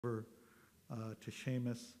over to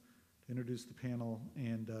Seamus to introduce the panel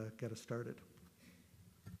and get us started.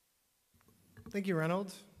 Thank you,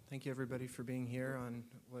 Reynold. Thank you, everybody, for being here on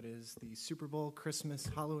what is the Super Bowl, Christmas,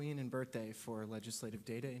 Halloween, and birthday for legislative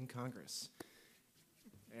data in Congress.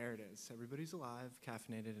 There it is. Everybody's alive,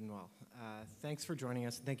 caffeinated, and well. Thanks for joining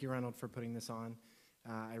us. Thank you, Reynold, for putting this on.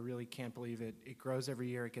 I really can't believe it. It grows every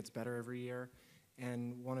year. It gets better every year.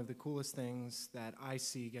 And one of the coolest things that I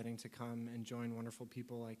see getting to come and join wonderful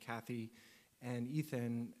people like Kathy and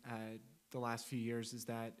Ethan the last few years is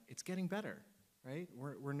that it's getting better, right?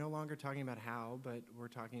 We're no longer talking about how, but we're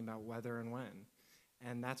talking about whether and when.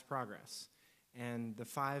 And that's progress. And the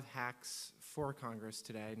 5 hacks for Congress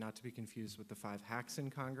today, not to be confused with the 5 hacks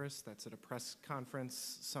in Congress, that's at a press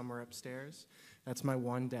conference somewhere upstairs. That's my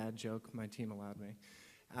one dad joke my team allowed me.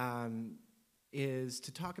 Is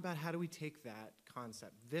to talk about how do we take that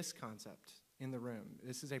concept, this concept in the room.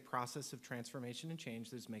 This is a process of transformation and change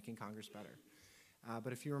that is making Congress better.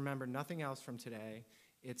 But if you remember nothing else from today,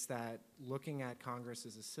 it's that looking at Congress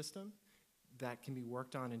as a system that can be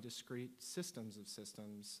worked on in discrete systems of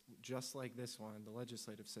systems, just like this one, the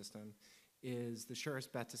legislative system, is the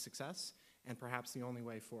surest bet to success and perhaps the only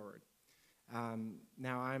way forward.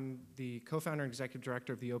 Now, I'm the co-founder and executive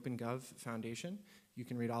director of the OpenGov Foundation. You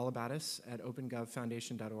can read all about us at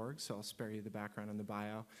opengovfoundation.org, so I'll spare you the background and the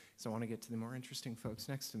bio, so I want to get to the more interesting folks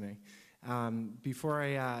next to me. Before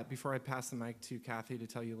I pass the mic to Kathy to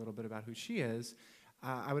tell you a little bit about who she is,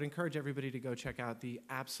 I would encourage everybody to go check out the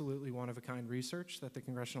absolutely one-of-a-kind research that the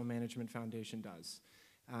Congressional Management Foundation does.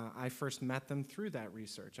 I first met them through that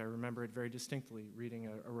research. I remember it very distinctly, reading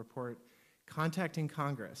a report, Contacting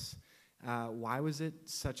Congress. Why was it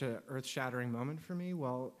such an earth-shattering moment for me?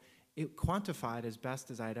 Well, it quantified as best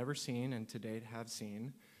as I had ever seen, and to date have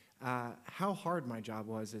seen, how hard my job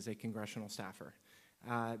was as a congressional staffer.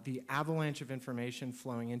 The avalanche of information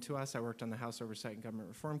flowing into us, I worked on the House Oversight and Government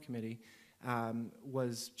Reform Committee,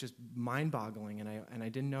 was just mind-boggling, and I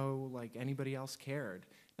didn't know like anybody else cared.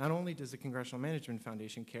 Not only does the Congressional Management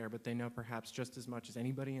Foundation care, but they know perhaps just as much as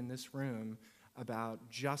anybody in this room about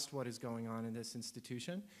just what is going on in this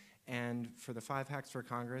institution. And for the 5 hacks for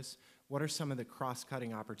Congress, what are some of the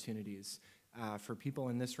cross-cutting opportunities for people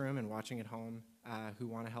in this room and watching at home who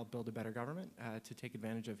want to help build a better government to take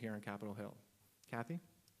advantage of here on Capitol Hill? Kathy?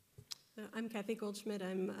 I'm Kathy Goldschmidt.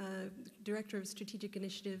 I'm Director of Strategic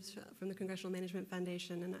Initiatives from the Congressional Management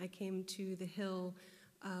Foundation, and I came to the Hill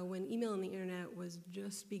when email on the internet was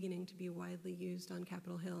just beginning to be widely used on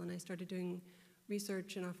Capitol Hill, and I started doing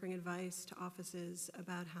research and offering advice to offices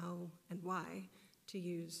about how and why to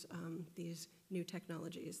use these new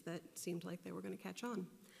technologies that seemed like they were going to catch on.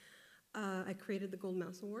 I created the Gold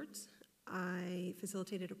Mouse Awards. I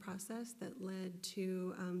facilitated a process that led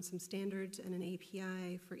to some standards and an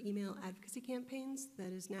API for email advocacy campaigns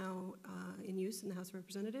that is now in use in the House of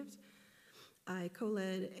Representatives. I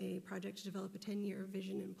co-led a project to develop a 10-year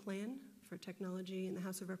vision and plan for technology in the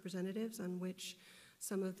House of Representatives, on which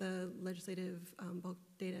some of the legislative bulk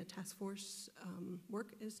data task force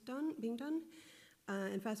work is being done.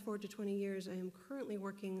 And fast forward to 20 years, I am currently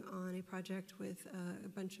working on a project with a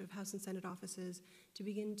bunch of House and Senate offices to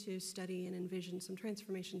begin to study and envision some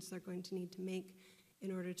transformations they're going to need to make in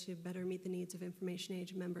order to better meet the needs of information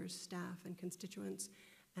age members, staff, and constituents.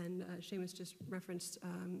 And Seamus just referenced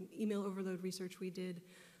email overload research we did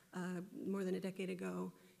more than a decade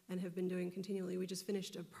ago and have been doing continually. We just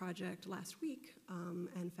finished a project last week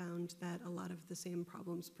and found that a lot of the same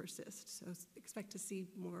problems persist. So expect to see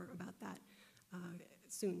more about that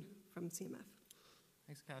soon from CMF.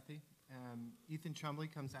 Thanks, Kathy. Ethan Chumley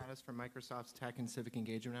comes at us from Microsoft's Tech and Civic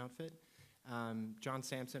Engagement outfit. John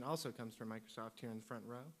Sampson also comes from Microsoft here in the front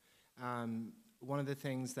row. One of the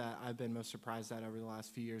things that I've been most surprised at over the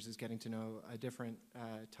last few years is getting to know a different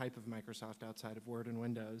type of Microsoft outside of Word and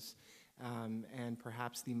Windows, and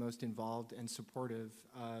perhaps the most involved and supportive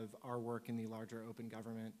of our work in the larger open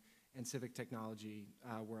government and civic technology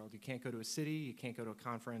world. You can't go to a city, you can't go to a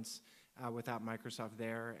conference without Microsoft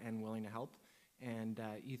there and willing to help. And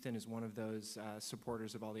Ethan is one of those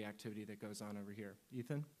supporters of all the activity that goes on over here.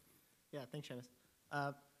 Ethan? Yeah, thanks, Seamus.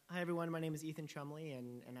 Hi, everyone. My name is Ethan Chumley,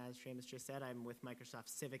 and as Seamus just said, I'm with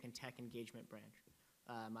Microsoft's Civic and Tech Engagement branch.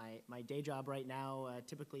 My day job right now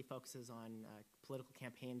typically focuses on political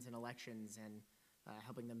campaigns and elections and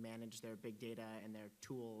helping them manage their big data and their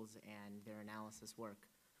tools and their analysis work.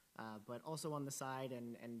 But also on the side,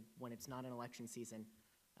 and when it's not an election season,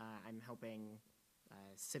 I'm helping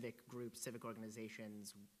civic groups, civic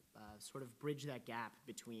organizations sort of bridge that gap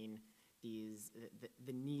between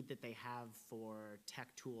the need that they have for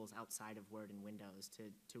tech tools outside of Word and Windows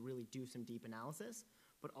to really do some deep analysis,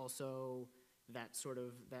 but also that sort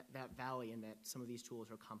of, that valley, and that some of these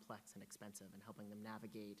tools are complex and expensive, and helping them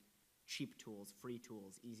navigate cheap tools, free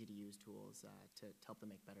tools, easy to use tools to help them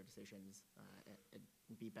make better decisions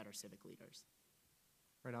and be better civic leaders.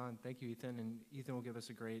 Right on. Thank you, Ethan. And Ethan will give us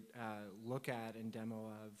a great look at and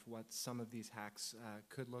demo of what some of these hacks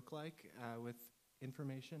could look like with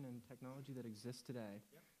information and technology that exists today.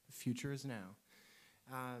 Yep. The future is now.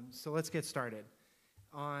 So let's get started.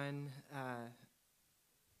 I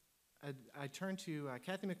turn to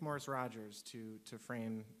Kathy McMorris-Rogers to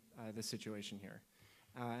frame the situation here.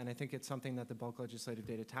 And I think it's something that the Bulk Legislative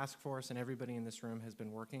Data Task Force and everybody in this room has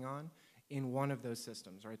been working on in one of those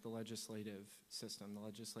systems, right? The legislative system, the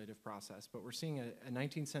legislative process. But we're seeing a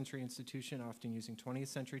 19th century institution often using 20th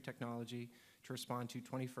century technology to respond to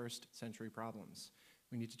 21st century problems.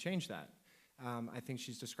 We need to change that. I think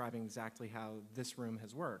she's describing exactly how this room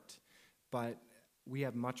has worked, but we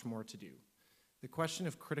have much more to do. The question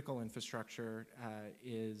of critical infrastructure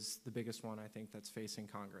is the biggest one, I think, that's facing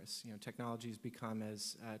Congress. You know, technology has become,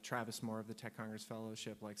 as Travis Moore of the Tech Congress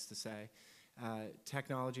Fellowship likes to say,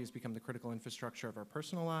 technology has become the critical infrastructure of our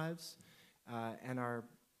personal lives and our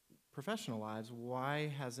professional lives.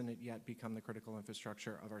 Why hasn't it yet become the critical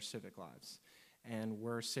infrastructure of our civic lives? And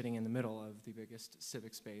we're sitting in the middle of the biggest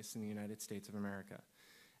civic space in the United States of America.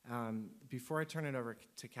 Before I turn it over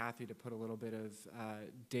to Kathy to put a little bit of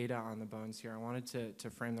data on the bones here, I wanted to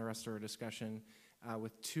frame the rest of our discussion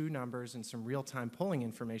with two numbers and some real-time polling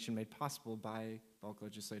information made possible by bulk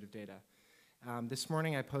legislative data. This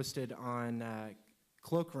morning I posted on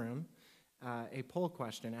Cloakroom a poll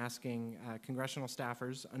question asking congressional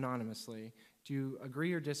staffers anonymously, do you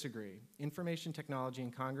agree or disagree? Information technology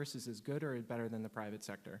in Congress is as good or better than the private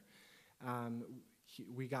sector?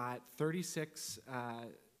 We got 36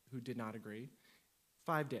 who did not agree,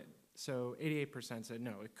 5 did. So 88% said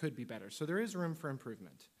no, it could be better. So there is room for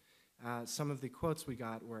improvement. Some of the quotes we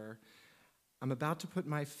got were, I'm about to put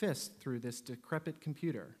my fist through this decrepit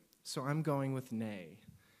computer, so I'm going with nay.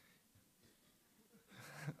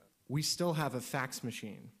 We still have a fax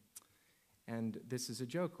machine. And this is a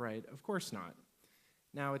joke, right? Of course not.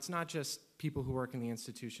 Now, it's not just people who work in the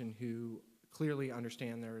institution who clearly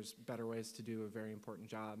understand there's better ways to do a very important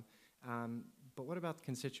job. But what about the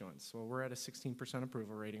constituents? Well, we're at a 16%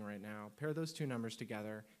 approval rating right now. Pair those two numbers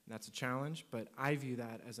together, and that's a challenge, but I view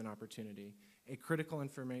that as an opportunity. A critical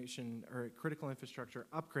information or a critical infrastructure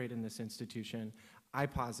upgrade in this institution, I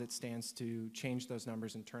posit, stands to change those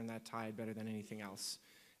numbers and turn that tide better than anything else.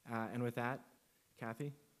 And with that,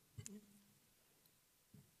 Kathy?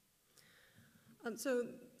 So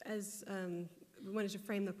as we wanted to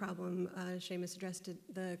frame the problem, Seamus addressed it,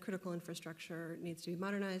 the critical infrastructure needs to be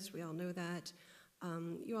modernized. We all know that.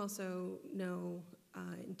 You also know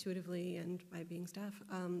intuitively and by being staff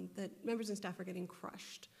that members and staff are getting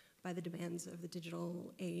crushed by the demands of the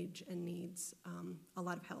digital age and needs a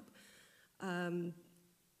lot of help.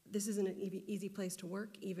 This isn't an easy place to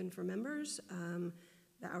work, even for members.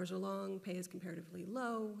 The hours are long, pay is comparatively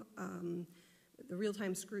low. The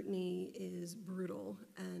real-time scrutiny is brutal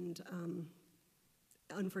and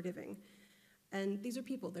unforgiving. And these are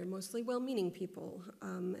people, they're mostly well-meaning people.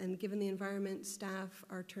 And given the environment, staff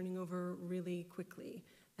are turning over really quickly.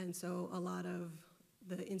 And so a lot of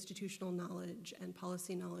the institutional knowledge and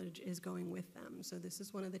policy knowledge is going with them. So this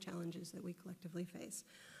is one of the challenges that we collectively face.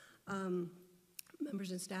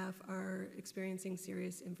 Members and staff are experiencing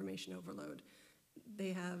serious information overload.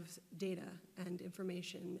 They have data and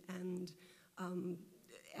information and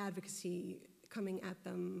advocacy coming at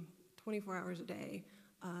them 24 hours a day,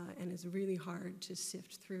 and it's really hard to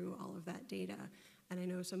sift through all of that data. And I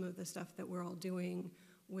know some of the stuff that we're all doing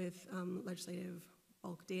with legislative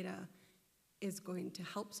bulk data is going to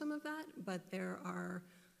help some of that, but there are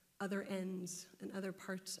other ends and other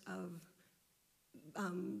parts of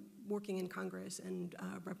working in Congress and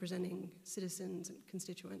representing citizens and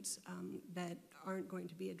constituents that aren't going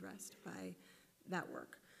to be addressed by that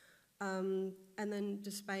work. And then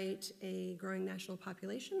despite a growing national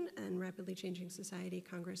population and rapidly changing society,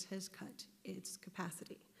 Congress has cut its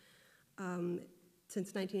capacity.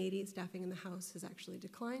 Since 1980, staffing in the House has actually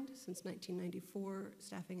declined. Since 1994,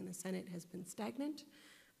 staffing in the Senate has been stagnant.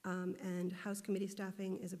 And House committee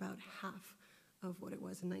staffing is about half of what it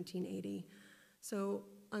was in 1980. So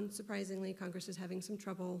unsurprisingly, Congress is having some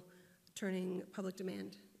trouble turning public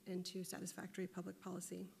demand into satisfactory public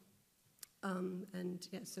policy. And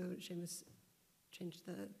yeah, so Seamus changed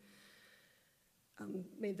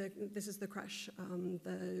this is the crush.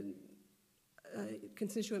 The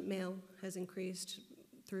constituent mail has increased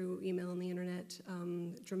through email and the internet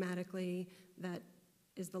dramatically. That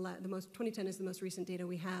 2010 is the most recent data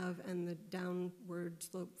we have, and the downward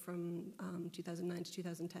slope from 2009 to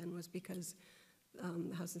 2010 was because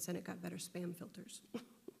the House and Senate got better spam filters.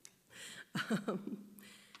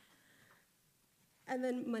 And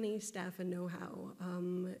then money, staff, and know-how.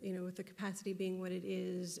 With the capacity being what it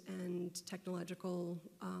is and technological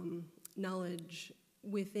knowledge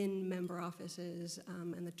within member offices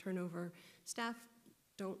and the turnover, staff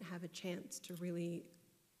don't have a chance to really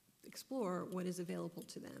explore what is available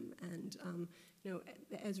to them. And the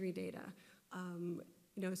Esri data,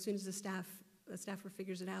 as soon as the staffer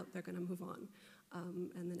figures it out, they're going to move on.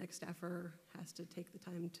 And the next staffer has to take the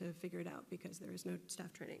time to figure it out because there is no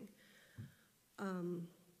staff training.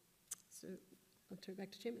 So I'll turn it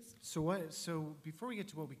back to Seamus. So before we get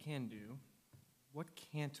to what we can do, what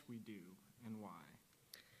can't we do and why?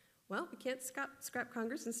 Well, we can't scrap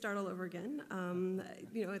Congress and start all over again.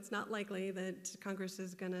 It's not likely that Congress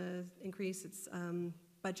is going to increase its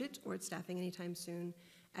budget or its staffing anytime soon.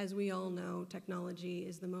 As we all know, technology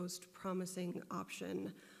is the most promising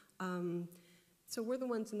option. So we're the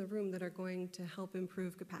ones in the room that are going to help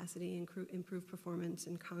improve capacity and improve performance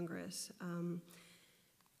in Congress.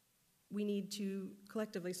 We need to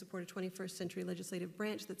collectively support a 21st century legislative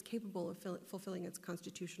branch that's capable of fulfilling its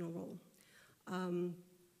constitutional role.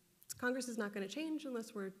 Congress is not going to change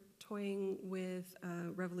unless we're toying with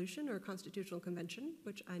revolution or constitutional convention,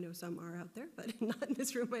 which I know some are out there, but not in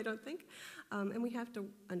this room, I don't think. And we have to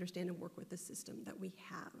understand and work with the system that we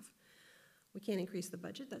have. We can't increase the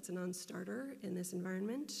budget. That's a non-starter in this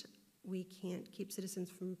environment. We can't keep citizens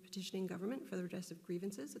from petitioning government for the redress of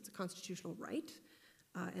grievances. It's a constitutional right,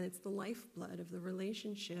 and it's the lifeblood of the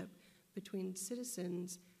relationship between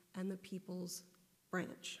citizens and the people's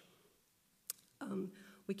branch.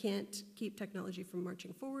 We can't keep technology from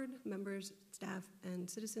marching forward. Members, staff, and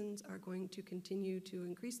citizens are going to continue to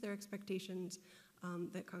increase their expectations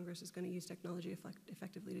that Congress is going to use technology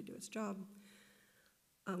effectively to do its job.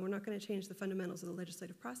 We're not going to change the fundamentals of the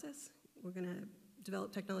legislative process. We're going to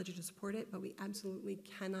develop technology to support it, but we absolutely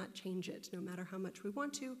cannot change it, no matter how much we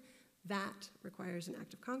want to. That requires an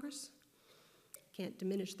act of Congress. Can't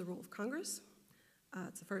diminish the role of Congress.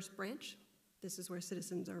 It's the first branch. This is where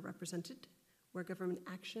citizens are represented, where government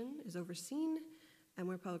action is overseen, and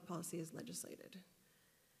where public policy is legislated.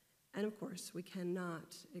 And of course, we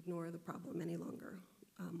cannot ignore the problem any longer,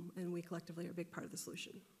 and we collectively are a big part of the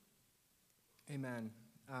solution. Amen.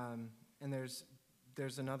 And there's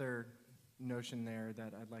another notion there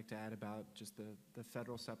that I'd like to add about just the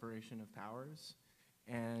federal separation of powers.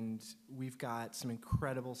 And we've got some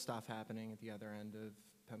incredible stuff happening at the other end of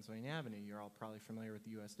Pennsylvania Avenue. You're all probably familiar with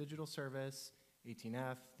the U.S. Digital Service,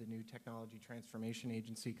 18F, the new Technology Transformation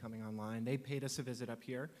Agency coming online. They paid us a visit up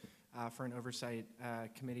here for an oversight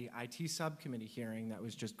committee, IT subcommittee hearing that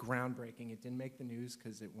was just groundbreaking. It didn't make the news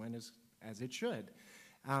because it went as it should.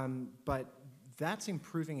 But that's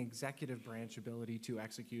improving executive branch ability to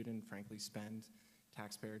execute and, frankly, spend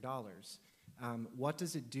taxpayer dollars. What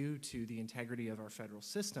does it do to the integrity of our federal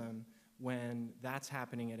system when that's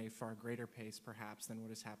happening at a far greater pace, perhaps, than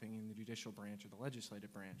what is happening in the judicial branch or the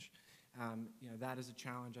legislative branch? That is a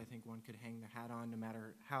challenge I think one could hang their hat on, no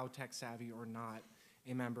matter how tech-savvy or not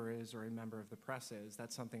a member is or a member of the press is.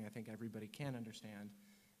 That's something I think everybody can understand.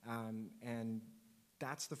 And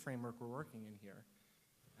that's the framework we're working in here.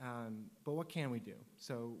 But what can we do?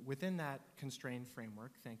 So within that constrained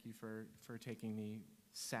framework, thank you for taking the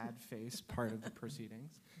sad face part of the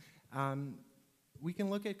proceedings, we can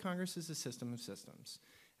look at Congress as a system of systems.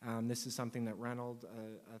 This is something that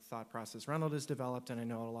a thought process Reynolds has developed, and I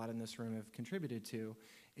know a lot in this room have contributed to.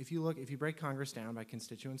 If you break Congress down by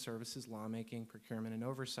constituent services, lawmaking, procurement, and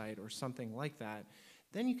oversight, or something like that,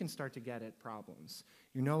 then you can start to get at problems.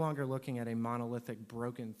 You're no longer looking at a monolithic,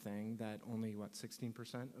 broken thing that only,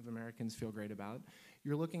 16% of Americans feel great about.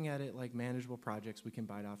 You're looking at it like manageable projects we can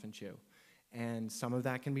bite off and chew. And some of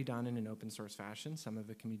that can be done in an open source fashion. Some of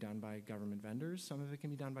it can be done by government vendors. Some of it can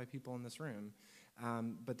be done by people in this room.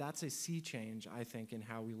 But that's a sea change, I think, in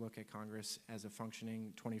how we look at Congress as a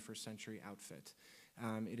functioning 21st century outfit.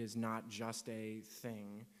 It is not just a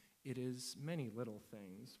thing. It is many little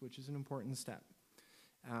things, which is an important step.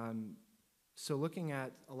 So looking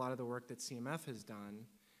at a lot of the work that CMF has done,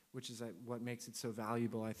 which is what makes it so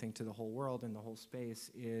valuable, I think, to the whole world and the whole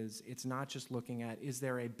space, is it's not just looking at, is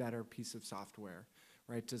there a better piece of software,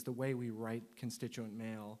 right? Does the way we write constituent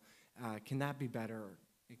mail, can that be better?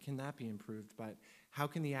 Can that be improved? But how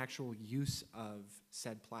can the actual use of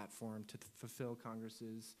said platform to fulfill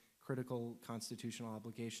Congress's critical constitutional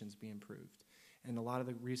obligations be improved? And a lot of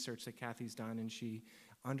the research that Kathy's done, and she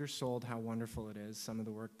undersold how wonderful it is. Some of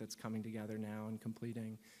the work that's coming together now and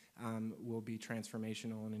completing will be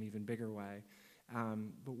transformational in an even bigger way.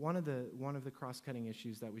 But one of the cross-cutting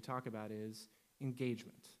issues that we talk about is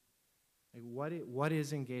engagement. Like what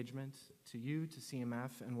is engagement to you, to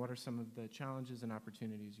CMF, and what are some of the challenges and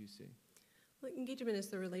opportunities you see? Well, engagement is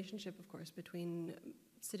the relationship, of course, between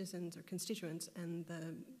citizens or constituents and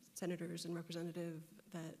the senators and representatives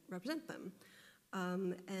that represent them.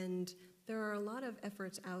 And there are a lot of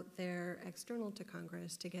efforts out there external to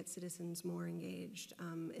Congress to get citizens more engaged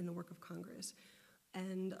in the work of Congress.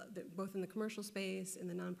 And both in the commercial space, in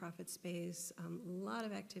the nonprofit space, a lot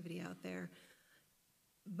of activity out there,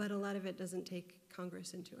 but a lot of it doesn't take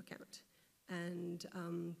Congress into account. And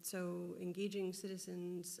so engaging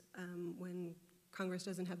citizens when Congress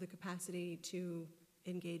doesn't have the capacity to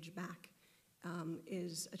engage back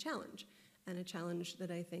is a challenge, and a challenge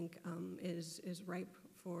that I think is ripe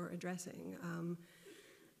for addressing.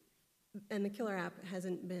 And the killer app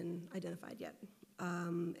hasn't been identified yet.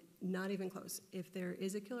 Not even close. If there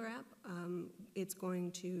is a killer app, it's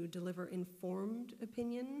going to deliver informed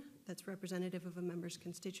opinion that's representative of a member's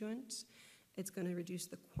constituents. It's going to reduce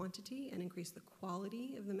the quantity and increase the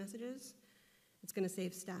quality of the messages. It's going to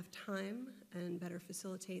save staff time and better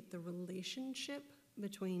facilitate the relationship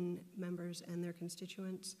between members and their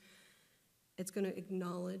constituents. It's going to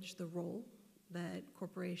acknowledge the role that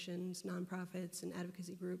corporations, nonprofits, and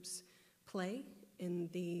advocacy groups play in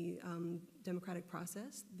the democratic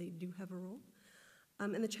process. They do have a role.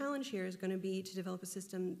 And the challenge here is going to be to develop a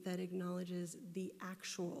system that acknowledges the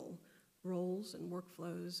actual roles and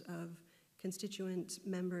workflows of constituent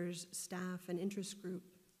members, staff, and interest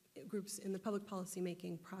groups in the public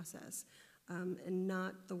policy-making process, and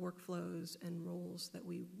not the workflows and roles that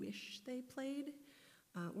we wish they played.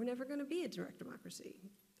 We're never going to be a direct democracy,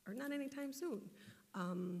 or not anytime soon.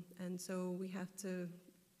 And so we have to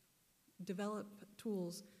develop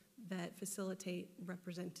tools that facilitate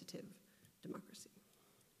representative democracy.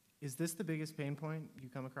 Is this the biggest pain point you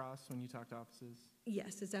come across when you talk to offices?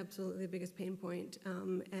 Yes, it's absolutely the biggest pain point,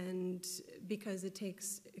 and because it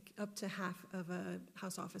takes up to half of a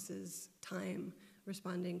House office's time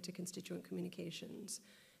responding to constituent communications,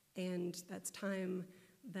 and that's time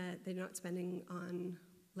that they're not spending on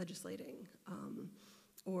legislating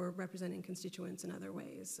or representing constituents in other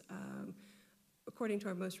ways. According to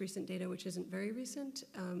our most recent data, which isn't very recent,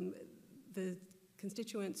 the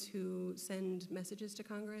constituents who send messages to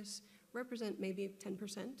Congress represent maybe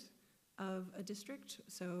 10% of a district.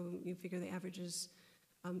 So you figure the average is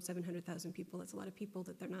 700,000 people. That's a lot of people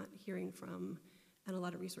that they're not hearing from, and a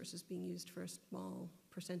lot of resources being used for a small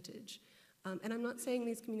percentage. And I'm not saying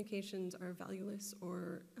these communications are valueless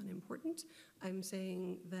or unimportant. I'm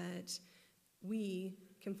saying that we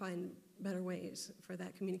can find better ways for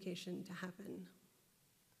that communication to happen.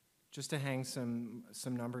 Just to hang some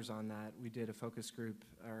numbers on that, we did a focus group,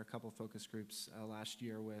 or a couple focus groups last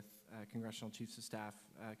year with Congressional Chiefs of Staff,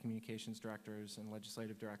 communications directors, and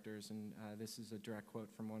legislative directors, and this is a direct quote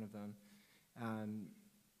from one of them.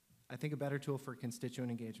 I think a better tool for constituent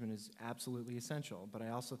engagement is absolutely essential, but I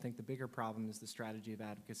also think the bigger problem is the strategy of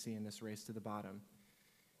advocacy in this race to the bottom.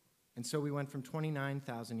 And so we went from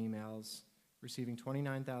 29,000 emails, receiving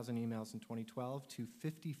 29,000 emails in 2012 to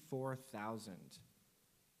 54,000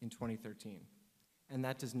 in 2013. And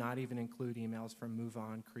that does not even include emails from Move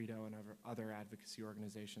On, Credo, and other advocacy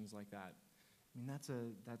organizations like that. I mean, that's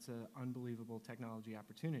an unbelievable technology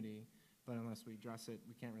opportunity, but unless we address it,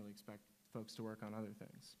 we can't really expect folks to work on other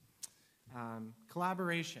things.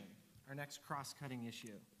 Collaboration, our next cross-cutting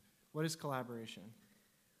issue. What is collaboration?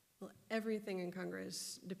 Well, everything in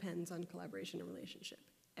Congress depends on collaboration and relationship.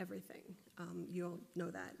 Everything. You all know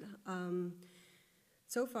that.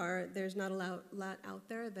 So far, there's not a lot out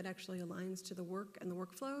there that actually aligns to the work and the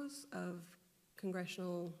workflows of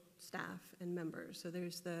congressional staff and members. So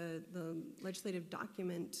there's the legislative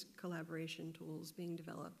document collaboration tools being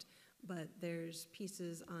developed, but there's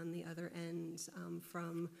pieces on the other ends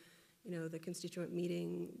from the constituent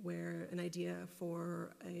meeting where an idea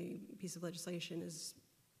for a piece of legislation is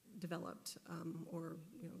developed, or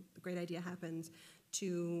the great idea happens,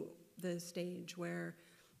 to the stage where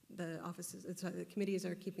the committees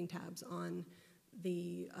are keeping tabs on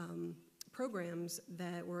the programs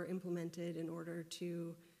that were implemented in order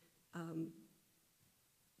to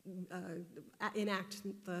enact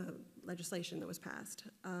the legislation that was passed.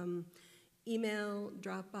 Email,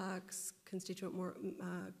 Dropbox, constituent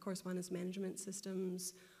correspondence management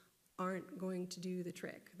systems aren't going to do the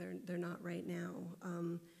trick. They're not right now.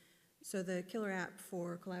 So the killer app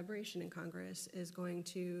for collaboration in Congress is going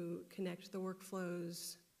to connect the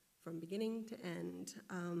workflows from beginning to end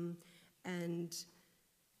and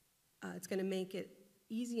It's going to make it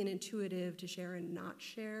easy and intuitive to share and not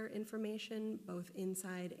share information, both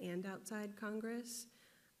inside and outside Congress.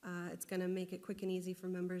 It's going to make it quick and easy for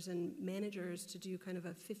members and managers to do kind of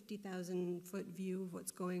a 50,000-foot view of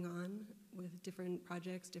what's going on with different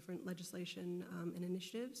projects, different legislation and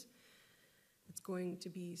initiatives. It's going to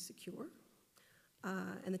be secure.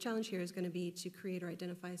 And the challenge here is going to be to create or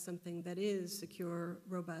identify something that is secure,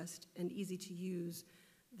 robust, and easy to use,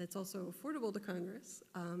 that's also affordable to Congress,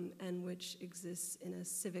 and which exists in a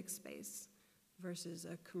civic space versus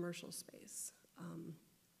a commercial space.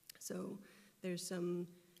 So there's some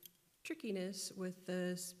trickiness with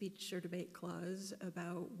the speech or debate clause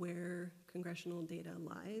about where congressional data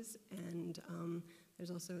lies, and there's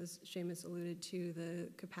also, as Seamus alluded to, the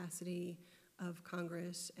capacity of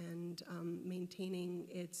Congress and maintaining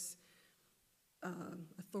its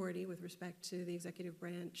authority with respect to the executive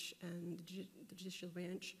branch and the judicial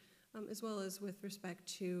branch, as well as with respect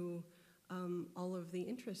to all of the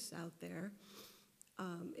interests out there.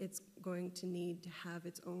 It's going to need to have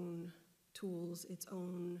its own tools, its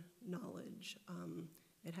own knowledge.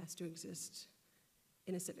 It has to exist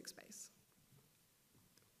in a civic space.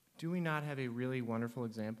 Do we not have a really wonderful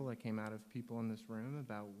example that came out of people in this room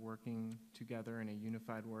about working together in a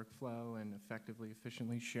unified workflow and effectively,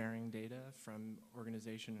 efficiently sharing data from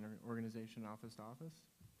organization and organization, office to office?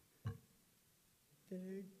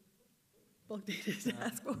 The bulk data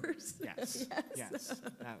task force. Yes, yes.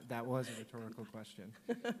 That was a rhetorical question.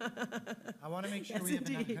 I want to make sure Yes,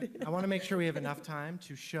 I want to make sure we have enough time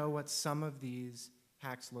to show what some of these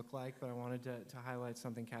hacks look like, but I wanted to highlight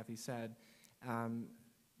something Kathy said.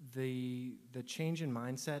 The change in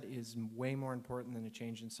mindset is way more important than a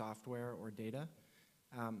change in software or data.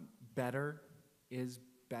 Better is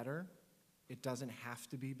better. It doesn't have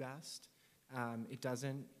to be best. It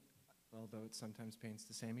doesn't, although it sometimes pains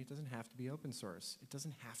the same, it doesn't have to be open source. It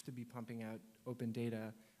doesn't have to be pumping out open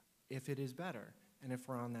data if it is better and if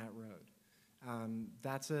we're on that road.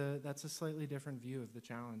 That's a slightly different view of the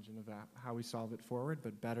challenge and of how we solve it forward,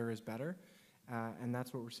 but better is better, and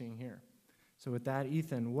that's what we're seeing here. So with that,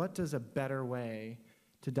 Ethan, what does a better way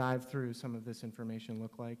to dive through some of this information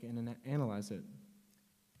look like and analyze it?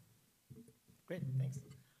 Great, thanks.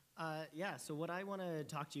 Yeah, so what I want to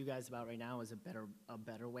talk to you guys about right now is a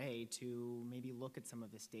better way to maybe look at some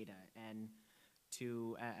of this data and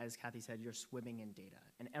to, as Kathy said, you're swimming in data.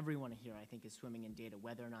 And everyone here, I think, is swimming in data,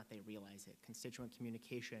 whether or not they realize it. Constituent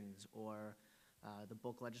communications or the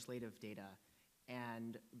bulk legislative data.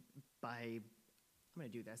 And I'm going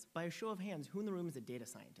to do this. By a show of hands, who in the room is a data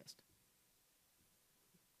scientist?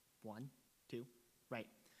 1, 2, right.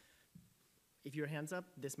 If your hand's up,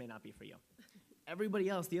 this may not be for you. Everybody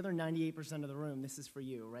else, the other 98% of the room, this is for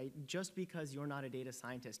you, right? Just because you're not a data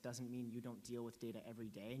scientist doesn't mean you don't deal with data every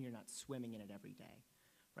day and you're not swimming in it every day,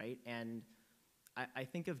 right? And I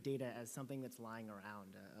think of data as something that's lying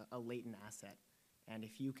around, a latent asset. And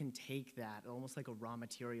if you can take that, almost like a raw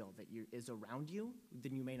material that is around you,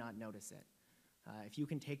 then you may not notice it. If you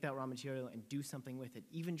can take that raw material and do something with it,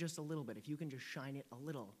 even just a little bit, if you can just shine it a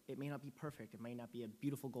little, it may not be perfect, it may not be a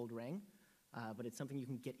beautiful gold ring, but it's something you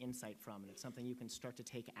can get insight from, and it's something you can start to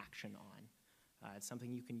take action on. It's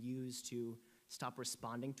something you can use to stop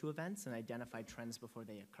responding to events and identify trends before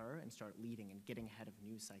they occur and start leading and getting ahead of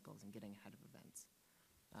news cycles and getting ahead of events.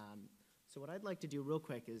 So what I'd like to do real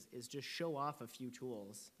quick is just show off a few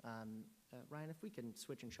tools. Ryan, if we can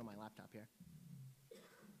switch and show my laptop here.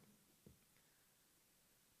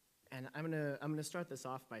 And I'm gonna start this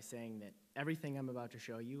off by saying that everything I'm about to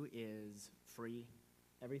show you is free.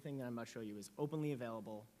 Everything that I'm about to show you is openly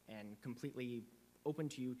available and completely open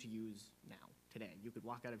to you to use now, today. You could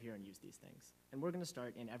walk out of here and use these things. And we're gonna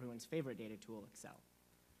start in everyone's favorite data tool, Excel.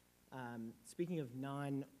 Speaking of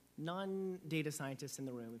non-data scientists in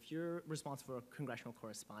the room, if you're responsible for congressional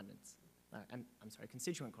correspondence,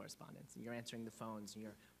 constituent correspondence, and you're answering the phones and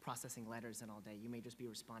you're processing letters and all day, you may just be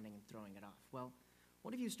responding and throwing it off. Well,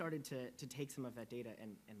 what if you started to take some of that data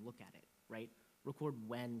and look at it, right? Record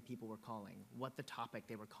when people were calling, what the topic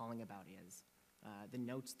they were calling about is, the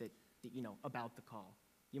notes that about the call.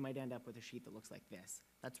 You might end up with a sheet that looks like this.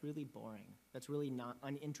 That's really boring. That's really not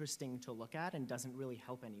uninteresting to look at and doesn't really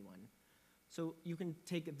help anyone. So you can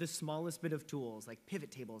take the smallest bit of tools like pivot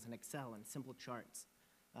tables and Excel and simple charts,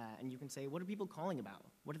 and you can say, what are people calling about?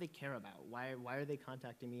 What do they care about? Why are they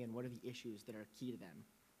contacting me, and what are the issues that are key to them?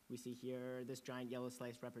 We see here, this giant yellow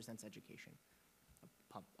slice represents education.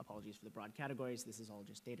 Apologies for the broad categories. This is all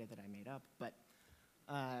just data that I made up. But,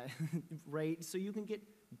 right, so you can get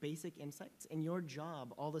basic insights. And your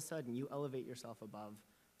job, all of a sudden, you elevate yourself above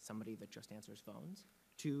somebody that just answers phones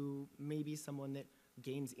to maybe someone that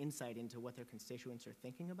gains insight into what their constituents are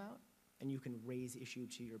thinking about, and you can raise issue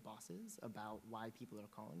to your bosses about why people are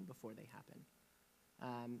calling before they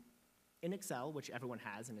happen. In Excel, which everyone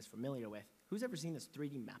has and is familiar with, who's ever seen this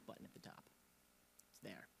 3D map button at the top? It's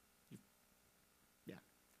there. Yeah,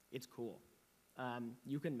 it's cool.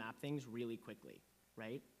 You can map things really quickly,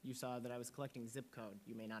 right? You saw that I was collecting zip code.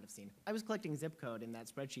 You may not have seen. I was collecting zip code in that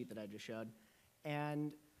spreadsheet that I just showed.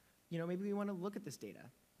 And maybe we want to look at this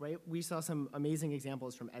data, right? We saw some amazing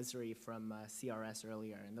examples from Esri from CRS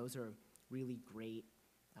earlier, and those are really great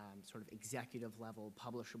sort of executive level,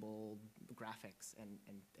 publishable graphics, and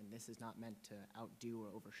this is not meant to outdo or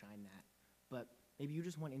overshine that. But maybe you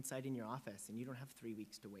just want insight in your office, and you don't have 3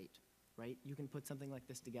 weeks to wait, right? You can put something like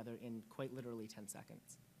this together in quite literally 10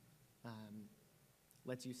 seconds.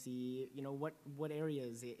 Lets you see, what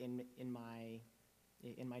areas in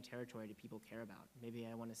my territory do people care about? Maybe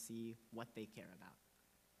I want to see what they care about.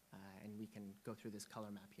 And we can go through this color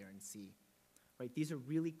map here and see, right? These are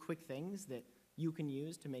really quick things that you can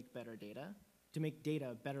use to make better data, to make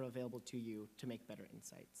data better available to you, to make better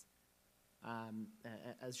insights.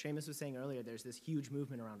 As Seamus was saying earlier, there's this huge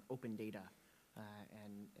movement around open data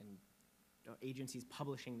and agencies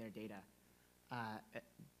publishing their data.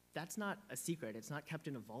 That's not a secret. It's not kept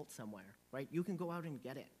in a vault somewhere, right? You can go out and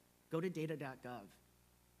get it. Go to data.gov,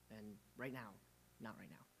 and right now, not right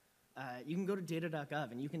now. You can go to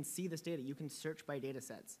data.gov, and you can see this data. You can search by data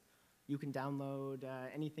sets. You can download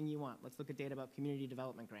anything you want. Let's look at data about community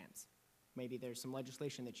development grants. Maybe there's some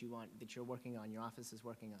legislation that you're working on, your office is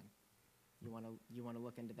working on. You want to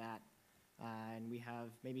look into that. And we have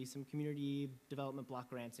maybe some community development block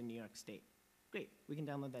grants in New York State. Great, we can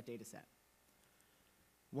download that data set.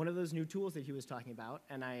 One of those new tools that he was talking about,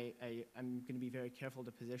 and I'm going to be very careful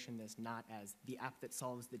to position this not as the app that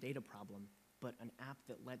solves the data problem, but an app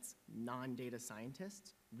that lets non-data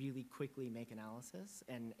scientists really quickly make analysis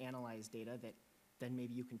and analyze data that then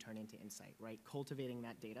maybe you can turn into insight, right? Cultivating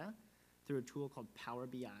that data through a tool called Power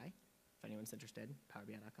BI. If anyone's interested,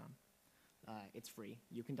 powerbi.com. It's free.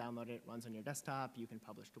 You can download it. It runs on your desktop. You can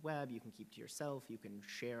publish to web. You can keep to yourself. You can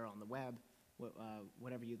share on the web,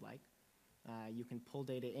 whatever you'd like. You can pull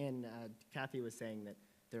data in. Kathy was saying that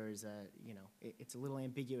there's it's a little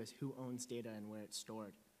ambiguous who owns data and where it's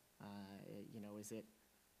stored. Is it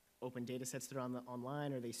open data sets that are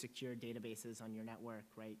online, or are they secure databases on your network,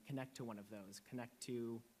 right? Connect to one of those. Connect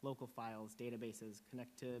to local files, databases.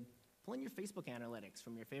 Connect to, pull in your Facebook analytics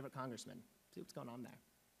from your favorite congressman. See what's going on there.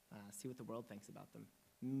 See what the world thinks about them.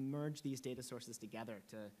 Merge these data sources together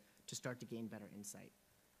to start to gain better insight,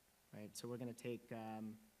 right? So we're going to take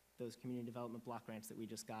those community development block grants that we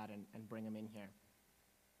just got and bring them in here.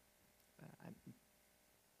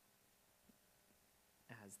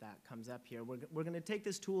 As that comes up here, we're going to take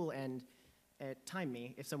this tool and time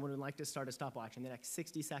me if someone would like to start a stopwatch in the next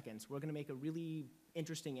 60 seconds. We're going to make a really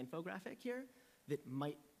interesting infographic here that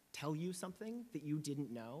might tell you something that you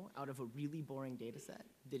didn't know out of a really boring data set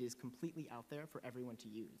that is completely out there for everyone to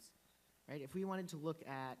use, right? If we wanted to look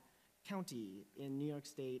at county in New York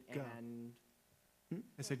State and...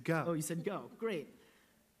 I said go. Oh, you said go. Great.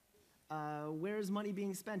 Where is money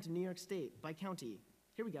being spent in New York State by county?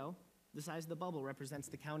 Here we go. The size of the bubble represents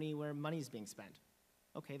the county where money is being spent.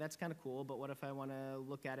 Okay, that's kind of cool, but what if I want to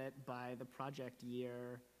look at it by the project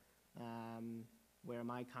year where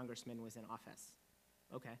my congressman was in office?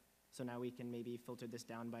 Okay, so now we can maybe filter this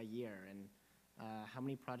down by year and how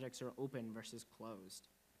many projects are open versus closed.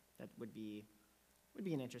 That would be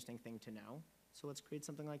an interesting thing to know. So let's create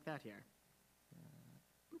something like that here.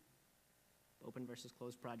 Open versus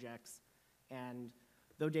closed projects. And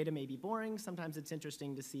though data may be boring, sometimes it's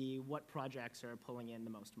interesting to see what projects are pulling in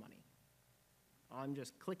the most money. I'm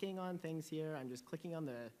just clicking on things here. I'm just clicking on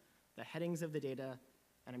the headings of the data,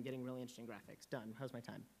 and I'm getting really interesting graphics. Done. How's my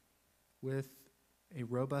time? With a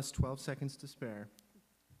robust 12 seconds to spare.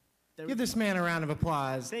 Give this man a round of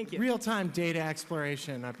applause. Thank you. Real-time data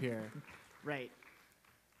exploration up here. Right.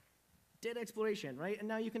 Data exploration, right? And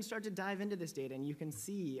now you can start to dive into this data, and you can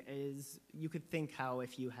see you could think how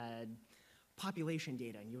if you had population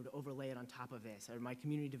data and you would overlay it on top of this, are my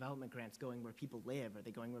community development grants going where people live? Are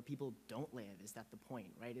they going where people don't live? Is that the point,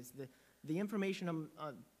 right? Is the information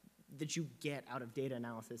that you get out of data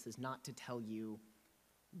analysis is not to tell you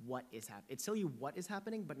what is happening. It's tell you what is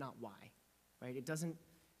happening, but not why, right? It doesn't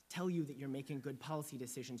tell you that you're making good policy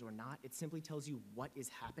decisions or not. It simply tells you what is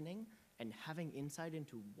happening, and having insight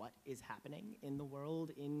into what is happening in the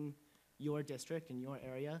world, in your district, in your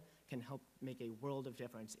area, can help make a world of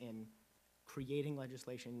difference in creating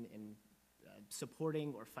legislation, in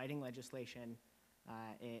supporting or fighting legislation,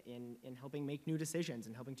 in helping make new decisions,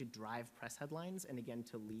 and helping to drive press headlines, and again,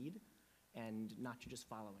 to lead. and not to just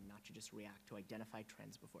follow and not to just react, to identify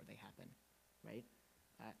trends before they happen, right?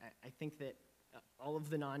 I think that all of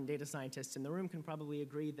the non-data scientists in the room can probably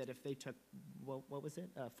agree that if they took, what was it,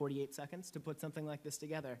 48 seconds to put something like this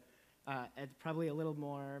together, it's probably a little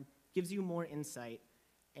more, gives you more insight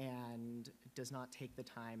and does not take the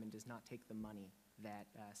time and does not take the money that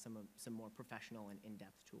some more professional and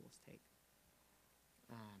in-depth tools take.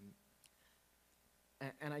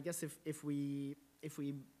 And I guess if we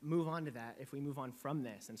move on to that, if we move on from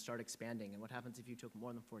this and start expanding, and what happens if you took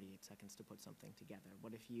more than 48 seconds to put something together?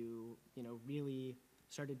 What if you really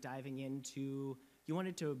started diving into, you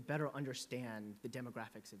wanted to better understand the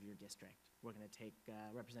demographics of your district? We're going to take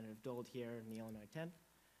Representative Dold here in the Illinois 10th.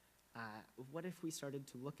 What if we started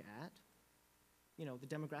to look at, the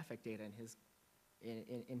demographic data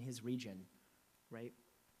in his region, right?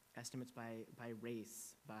 Estimates by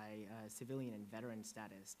race, by civilian and veteran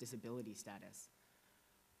status, disability status.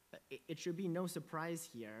 It should be no surprise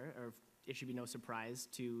here, or it should be no surprise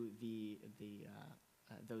to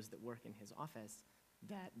those that work in his office,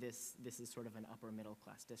 that this is sort of an upper middle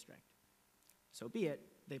class district. So be it,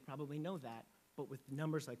 they probably know that, but with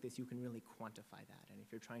numbers like this, you can really quantify that. And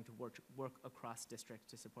if you're trying to work across districts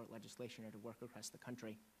to support legislation or to work across the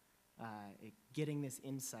country, getting this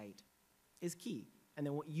insight is key. And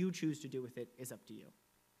then what you choose to do with it is up to you.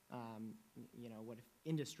 What if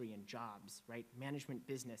industry and jobs, right? Management,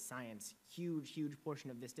 business, science, huge portion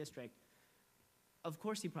of this district. Of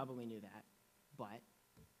course he probably knew that, but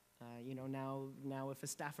now if a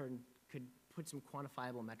staffer could put some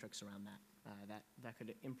quantifiable metrics around that, that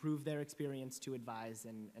could improve their experience to advise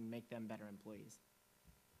and make them better employees.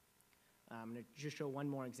 I'm gonna just show one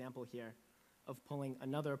more example here of pulling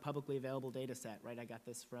another publicly available data set, right? I got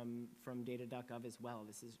this from data.gov as well.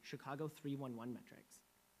 This is Chicago 311 metrics.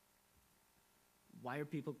 Why are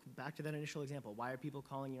people, back to that initial example, why are people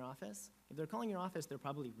calling your office? If they're calling your office, they're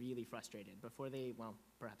probably really frustrated before they, well,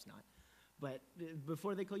 perhaps not, but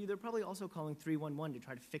before they call you, they're probably also calling 311 to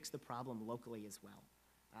try to fix the problem locally as well.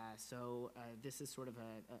 This is sort of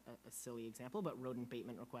a silly example, but rodent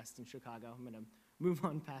abatement requests in Chicago. I'm gonna move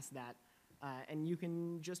on past that. And you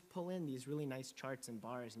can just pull in these really nice charts and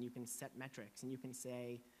bars, and you can set metrics, and you can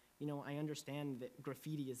say, I understand that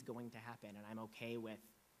graffiti is going to happen, and I'm okay with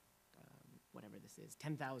whatever this is,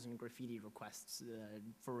 10,000 graffiti requests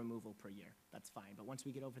for removal per year. That's fine, but once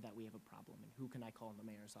we get over that, we have a problem, and who can I call in the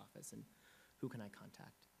mayor's office, and who can I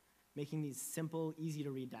contact? Making these simple,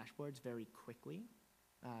 easy-to-read dashboards very quickly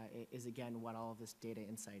is, again, what all of this data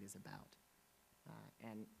insight is about.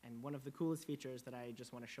 And one of the coolest features that I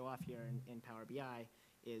just want to show off here in Power BI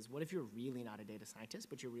is, what if you're really not a data scientist,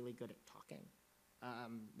 but you're really good at talking,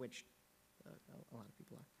 which a lot of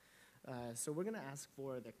people are. So we're going to ask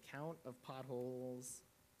for the count of potholes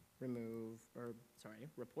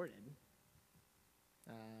reported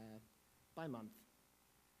by month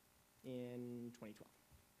in 2012.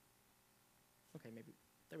 Okay, maybe,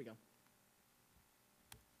 there we go.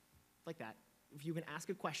 Like that. If you can ask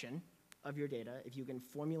a question of your data, if you can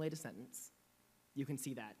formulate a sentence, you can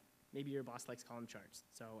see that. Maybe your boss likes column charts,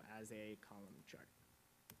 so as a column chart.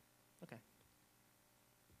 Okay.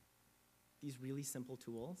 These really simple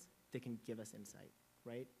tools that can give us insight,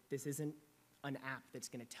 right? This isn't an app that's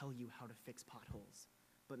gonna tell you how to fix potholes,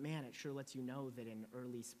 but man, it sure lets you know that in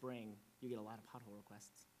early spring, you get a lot of pothole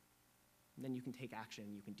requests. And then you can take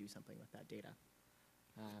action, you can do something with that data.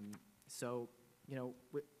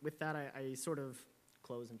 With that, I sort of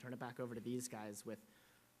close and turn it back over to these guys with,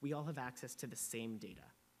 we all have access to the same data,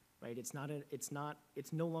 right? It's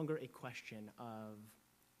no longer a question of,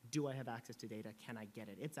 do I have access to data, can I get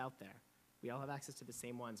it? It's out there. We all have access to the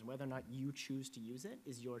same ones, and whether or not you choose to use it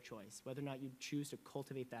is your choice. Whether or not you choose to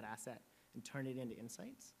cultivate that asset and turn it into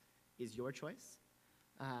insights is your choice.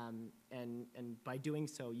 And by doing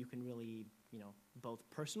so, you can really, both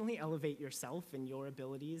personally elevate yourself and your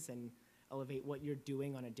abilities and elevate what you're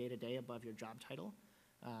doing on a day-to-day above your job title.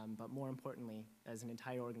 But more importantly, as an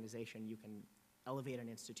entire organization, you can elevate an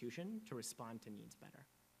institution to respond to needs better.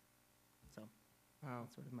 So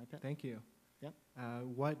that's sort of my pitch. Thank you. Yep.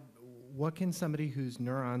 What can somebody whose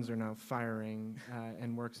neurons are now firing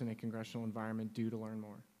and works in a congressional environment do to learn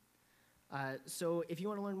more? So if you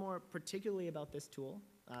want to learn more particularly about this tool,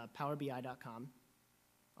 powerbi.com.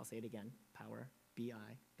 I'll say it again,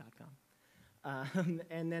 powerbi.com.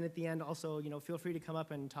 And then at the end also, feel free to come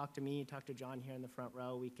up and talk to me, talk to John here in the front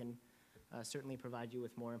row. We can certainly provide you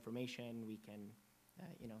with more information. We can,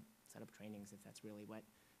 set up trainings if that's really what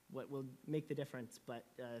will make the difference. But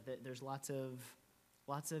there's lots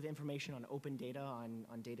of information on open data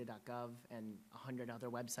on data.gov and 100 other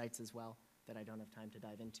websites as well that I don't have time to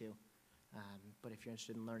dive into. But if you're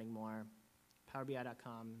interested in learning more,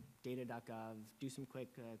 powerbi.com, data.gov, do some quick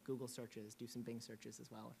Google searches, do some Bing searches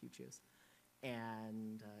as well if you choose.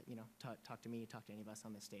 And, talk to me, talk to any of us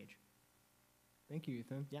on this stage. Thank you,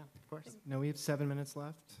 Ethan. Yeah, of course. Now we have 7 minutes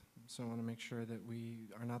left, so I want to make sure that we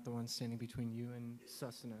are not the ones standing between you and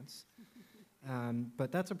sustenance.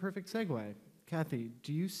 But that's a perfect segue. Kathy,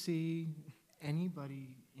 do you see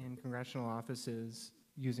anybody in congressional offices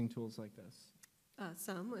using tools like this?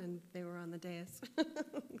 Some, and they were on the dais a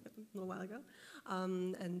little while ago.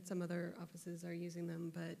 And some other offices are using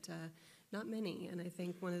them, but not many. And I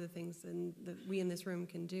think one of the things that we in this room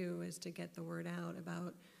can do is to get the word out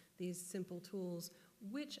about these simple tools,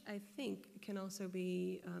 which I think can also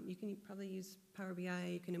be, you can probably use Power BI,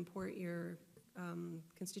 you can import your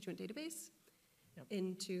constituent database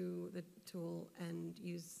into the tool and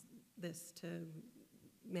use this to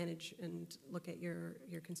manage and look at your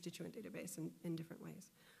constituent database in different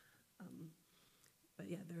ways. But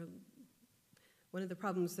yeah, one of the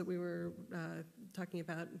problems that we were talking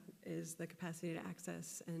about is the capacity to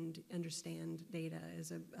access and understand data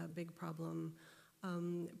is a big problem,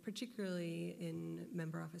 particularly in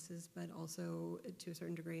member offices, but also to a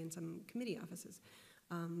certain degree in some committee offices.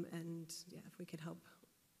 And yeah, if we could help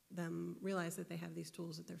them realize that they have these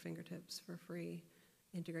tools at their fingertips for free,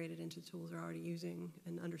 integrated into tools they're already using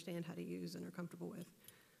and understand how to use and are comfortable with,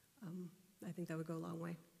 I think that would go a long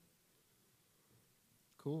way.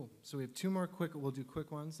 Cool. So we have 2 more we'll do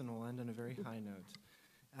quick ones and we'll end on a very high note.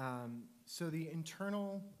 So the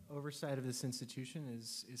internal oversight of this institution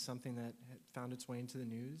is something that found its way into the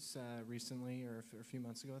news recently, or a few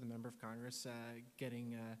months ago, the member of Congress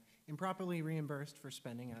getting improperly reimbursed for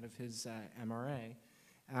spending out of his MRA.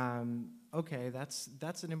 Okay,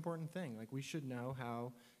 that's an important thing. Like, we should know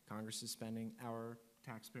how Congress is spending our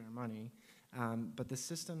taxpayer money, but the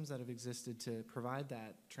systems that have existed to provide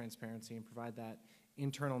that transparency and provide that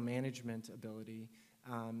internal management ability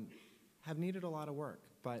have needed a lot of work.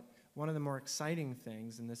 But one of the more exciting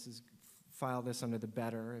things, and file this under the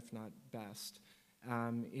better, if not best,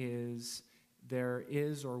 is there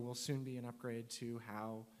is or will soon be an upgrade to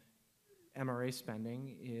how MRA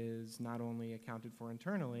spending is not only accounted for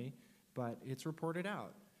internally, but it's reported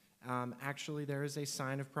out. Actually, there is a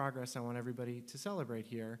sign of progress I want everybody to celebrate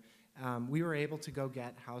here. We were able to go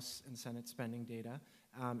get House and Senate spending data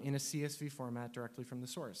in a CSV format directly from the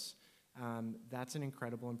source. That's an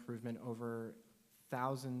incredible improvement over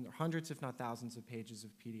hundreds if not thousands of pages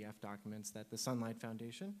of PDF documents that the Sunlight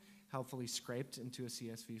Foundation helpfully scraped into a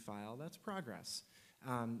CSV file. That's progress.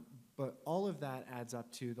 But all of that adds up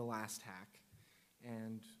to the last hack.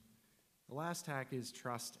 And the last hack is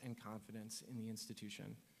trust and confidence in the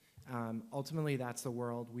institution. Ultimately, that's the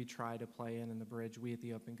world we try to play in the bridge we at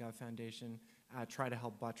the OpenGov Foundation try to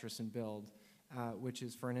help buttress and build, which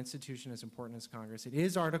is for an institution as important as Congress. It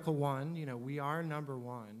is Article 1, we are number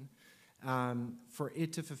 1. For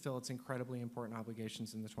it to fulfill its incredibly important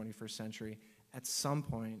obligations in the 21st century, at some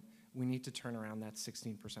point, we need to turn around that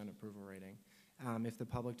 16% approval rating. If the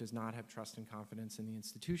public does not have trust and confidence in the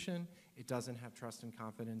institution, it doesn't have trust and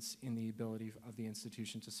confidence in the ability of the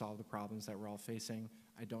institution to solve the problems that we're all facing.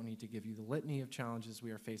 I don't need to give you the litany of challenges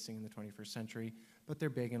we are facing in the 21st century, but they're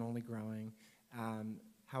big and only growing.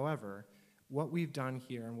 However, what we've done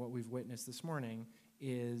here and what we've witnessed this morning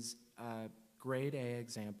is a grade A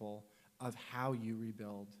example of how you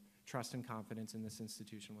rebuild trust and confidence in this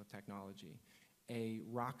institution with technology. A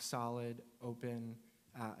rock-solid, open,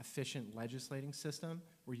 efficient legislating system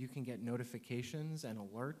where you can get notifications and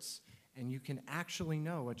alerts and you can actually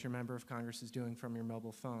know what your member of Congress is doing from your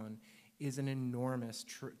mobile phone is an enormous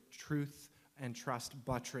truth and trust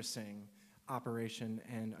buttressing operation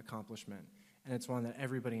and accomplishment. And it's one that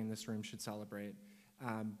everybody in this room should celebrate.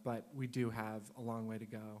 But we do have a long way to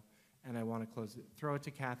go. And I want to throw it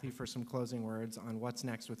to Kathy for some closing words on what's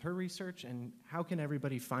next with her research and how can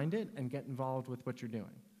everybody find it and get involved with what you're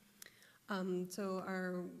doing. So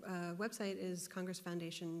our website is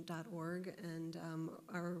congressfoundation.org, and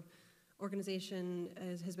our organization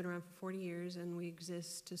has been around for 40 years, and we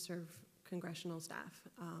exist to serve congressional staff.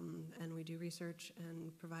 And we do research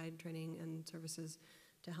and provide training and services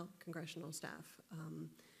to help congressional staff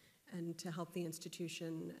and to help the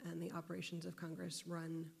institution and the operations of Congress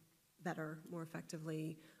run better, more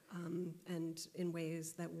effectively, and in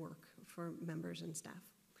ways that work for members and staff.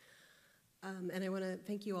 And I want to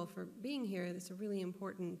thank you all for being here. This is really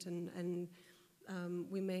important, and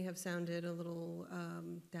we may have sounded a little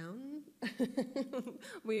down,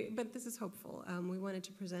 but this is hopeful. We wanted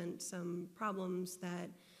to present some problems that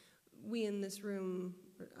we in this room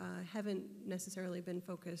haven't necessarily been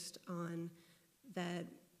focused on, that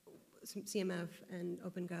CMF and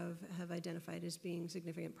OpenGov have identified as being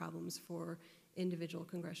significant problems for individual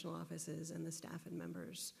congressional offices and the staff and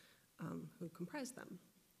members who comprise them.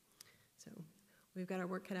 So we've got our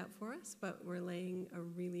work cut out for us, but we're laying a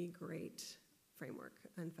really great framework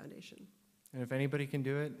and foundation. And if anybody can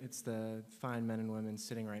do it, it's the fine men and women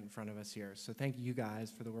sitting right in front of us here. So thank you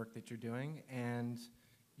guys for the work that you're doing, and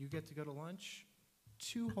you get to go to lunch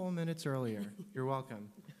 2 whole minutes earlier. You're welcome.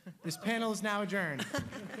 This panel is now adjourned.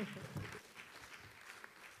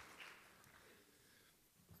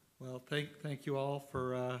 Well, thank you all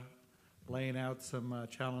for laying out some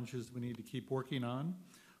challenges we need to keep working on.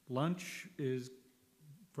 Lunch is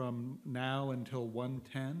from now until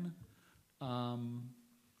 1:10.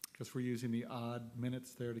 Because we're using the odd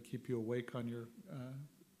minutes there to keep you awake on your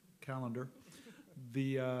calendar.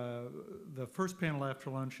 The first panel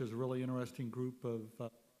after lunch is a really interesting group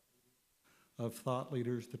of thought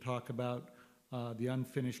leaders to talk about the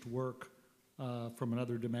unfinished work from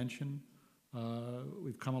another dimension.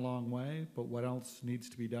 We've come a long way, but what else needs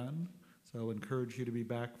to be done? So I encourage you to be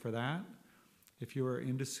back for that. If you are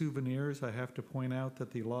into souvenirs, I have to point out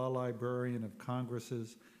that the Law Librarian of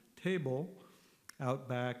Congress's table out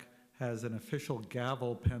back has an official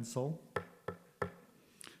gavel pencil,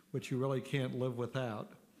 which you really can't live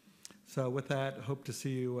without. So with that, hope to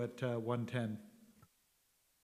see you at 1:10.